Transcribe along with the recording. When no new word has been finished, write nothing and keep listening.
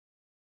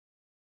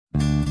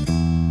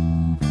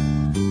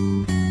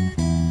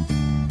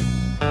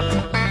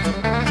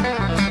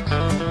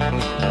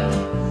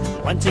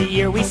Once a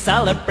year we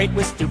celebrate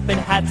with stupid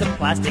hats and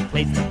plastic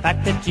plates. The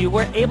fact that you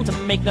were able to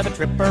make another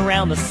trip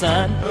around the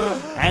sun.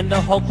 And the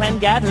whole clan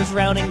gathers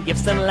round and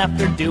gifts and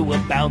laughter do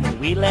abound. When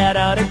we let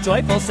out a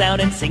joyful sound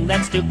and sing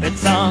that stupid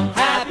song.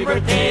 Happy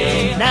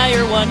birthday, now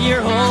you're 1 year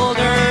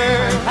older.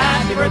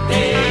 Happy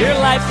birthday, your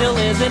life still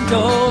isn't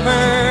over.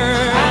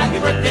 Happy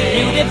birthday,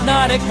 you did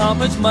not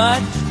accomplish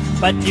much,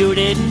 but you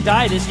didn't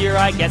die this year,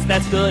 I guess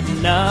that's good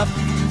enough.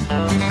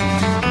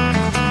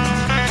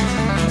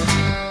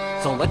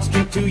 So let's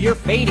drink to your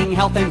fading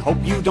health and hope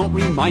you don't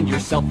remind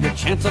yourself your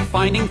chance of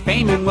finding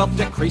fame and wealth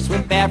decrease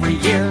with every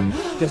year.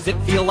 Does it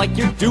feel like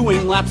you're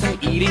doing laps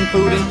and eating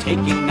food and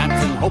taking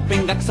naps and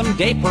hoping that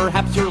someday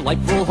perhaps your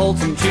life will hold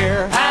some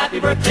cheer?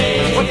 Happy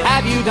birthday, What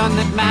have you done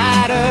that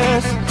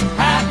matters?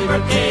 happy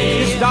birthday,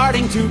 You're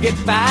starting to get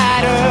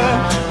fatter.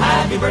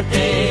 happy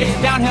birthday.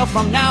 It's downhill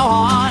from now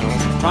on.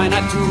 Try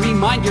not to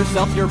remind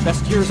yourself your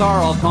best years are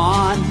all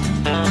gone.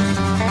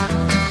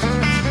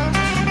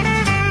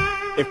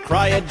 If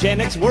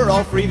cryogenics were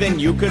all free, then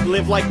you could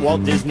live like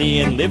Walt Disney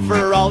and live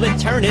for all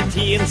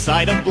eternity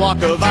inside a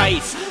block of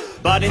ice.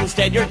 But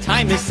instead your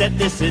time is set,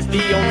 this is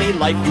the only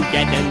life you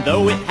get. And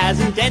though it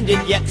hasn't ended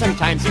yet,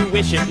 sometimes you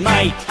wish it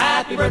might.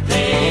 Happy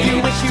birthday,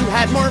 You wish you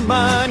had more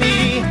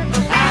money.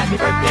 happy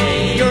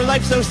birthday, Your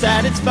life's so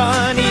sad it's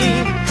funny.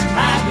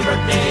 happy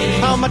birthday,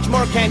 How much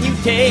more can you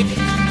take?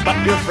 But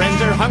your friends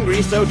are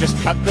hungry, so just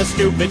cut the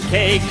stupid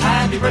cake.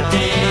 happy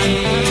birthday,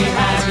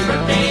 happy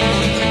birthday,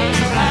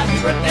 happy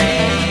birthday,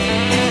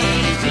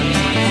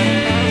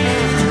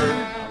 dear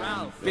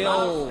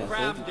Bill,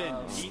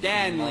 Crafton,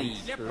 Stanley,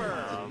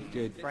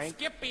 Frank,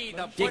 Skippy,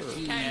 the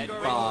Dickie,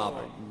 Bob,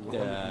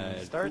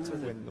 starts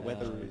with when the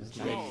weather is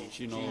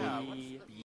Reginald.